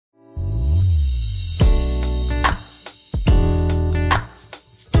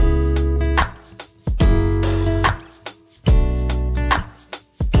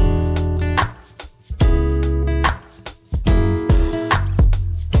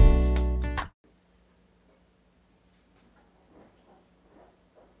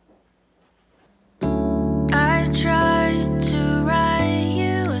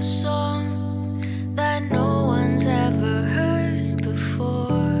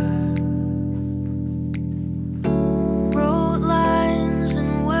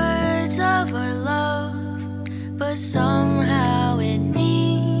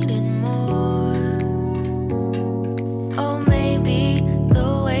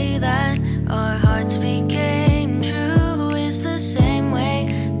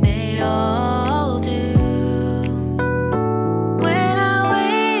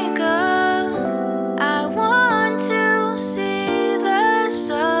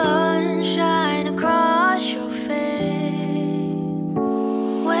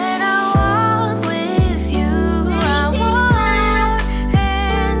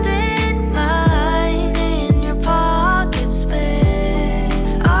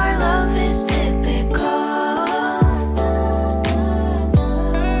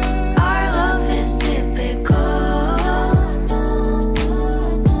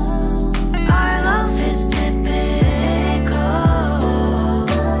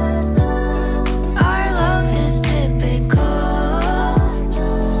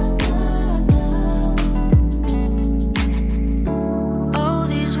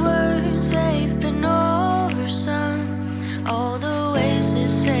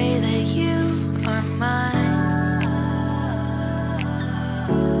say that you are mine,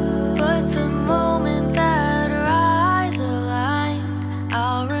 but the moment that our eyes aligned,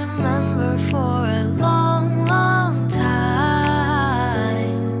 I'll remember for a long, long time.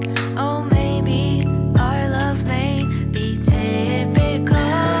 Oh, maybe our love may be typical,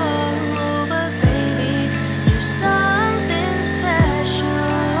 but baby, you're something special.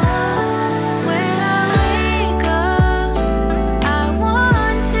 When I wake up, I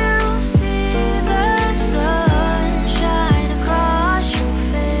want to see the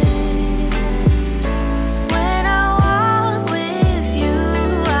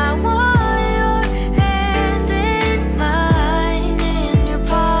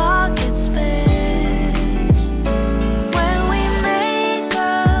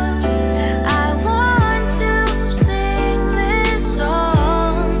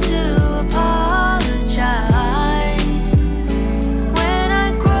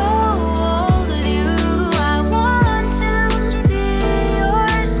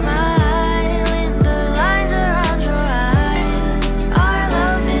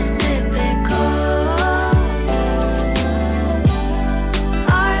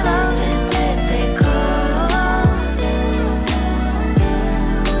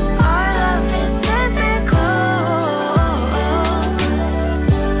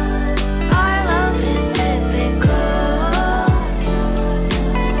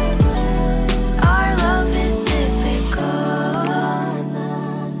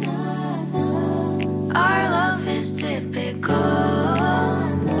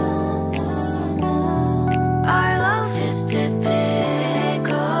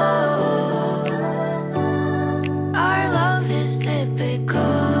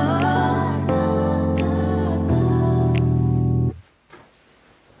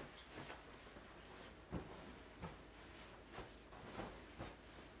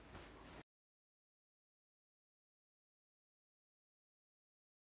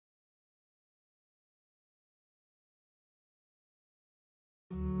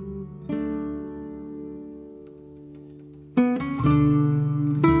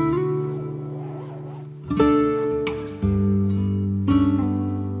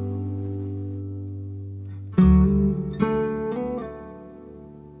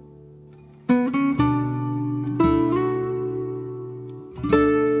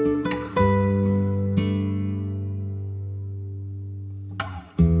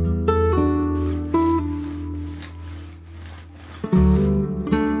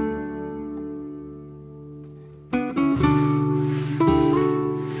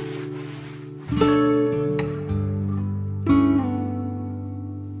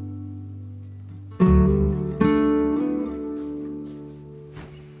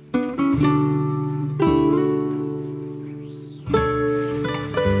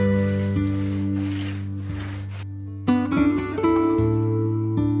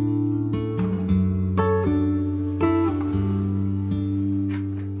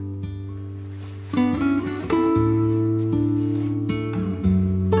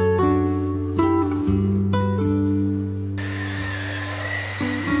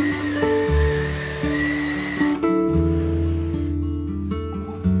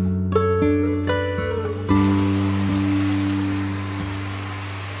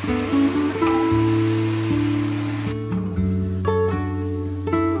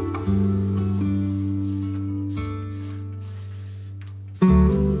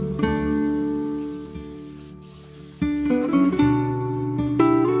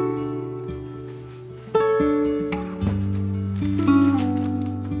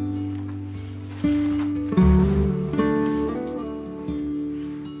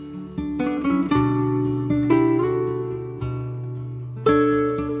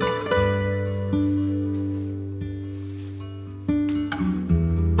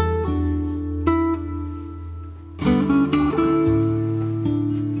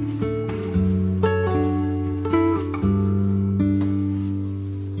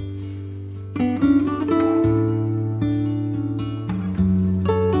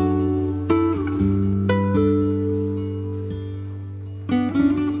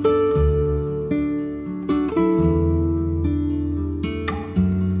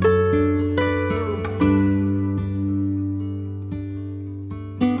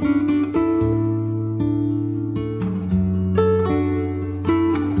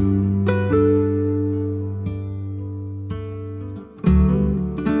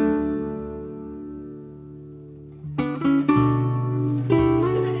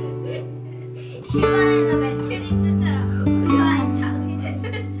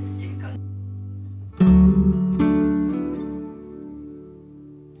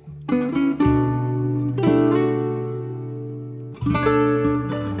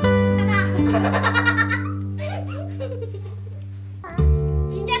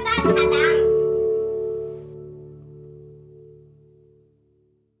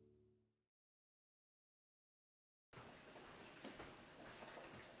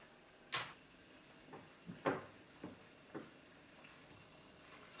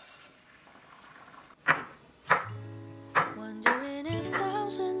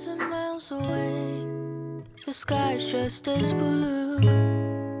miles away, the sky's just as blue.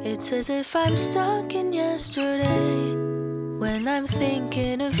 It's as if I'm stuck in yesterday when I'm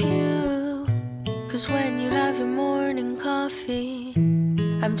thinking of you. 'Cause when you have your morning coffee,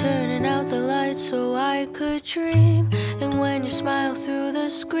 I'm turning out the lights so I could dream. And when you smile through the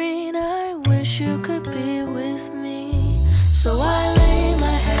screen, I wish you could be with me. So I lay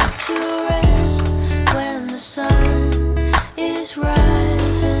my head to rest when the sun is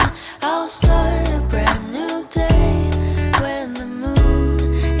rising. I'll start a brand new day when the moon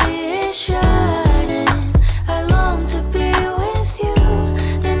is shining. I long to be with you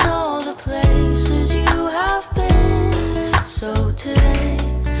in all the places you have been. So today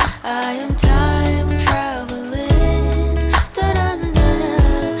I am time traveling.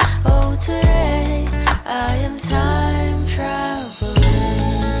 Da-dun-dun-dun. Oh, today I am time traveling.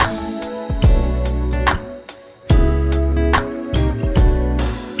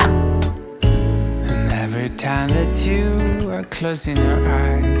 And every time that you are closing your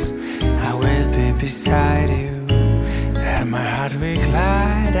eyes, I will be beside you. And my heart will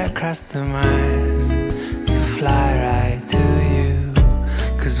glide across the miles to fly right to you.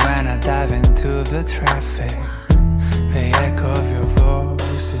 'Cause when I dive into the traffic, the echo of your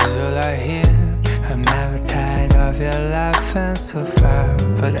voice is all I hear. I'm never tired of your laughing so far,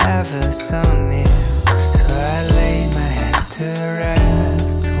 but ever so near. So I lay my head to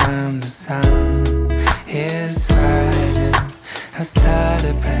rest when the sun is rising. I start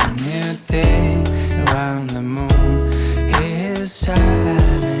a brand new day when the moon is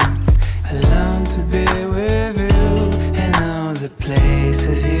shining. I long to be with you in all the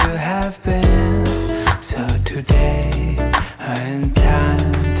places you have been. So today I am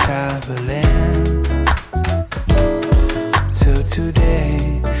time traveling. So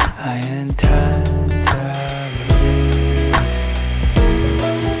today I am time traveling.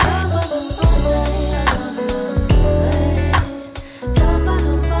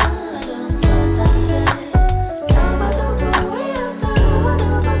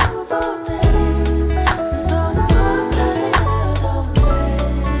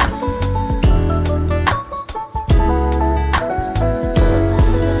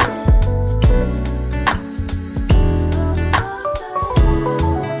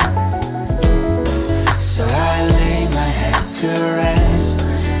 To rest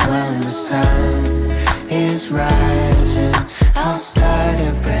when the sun is rising.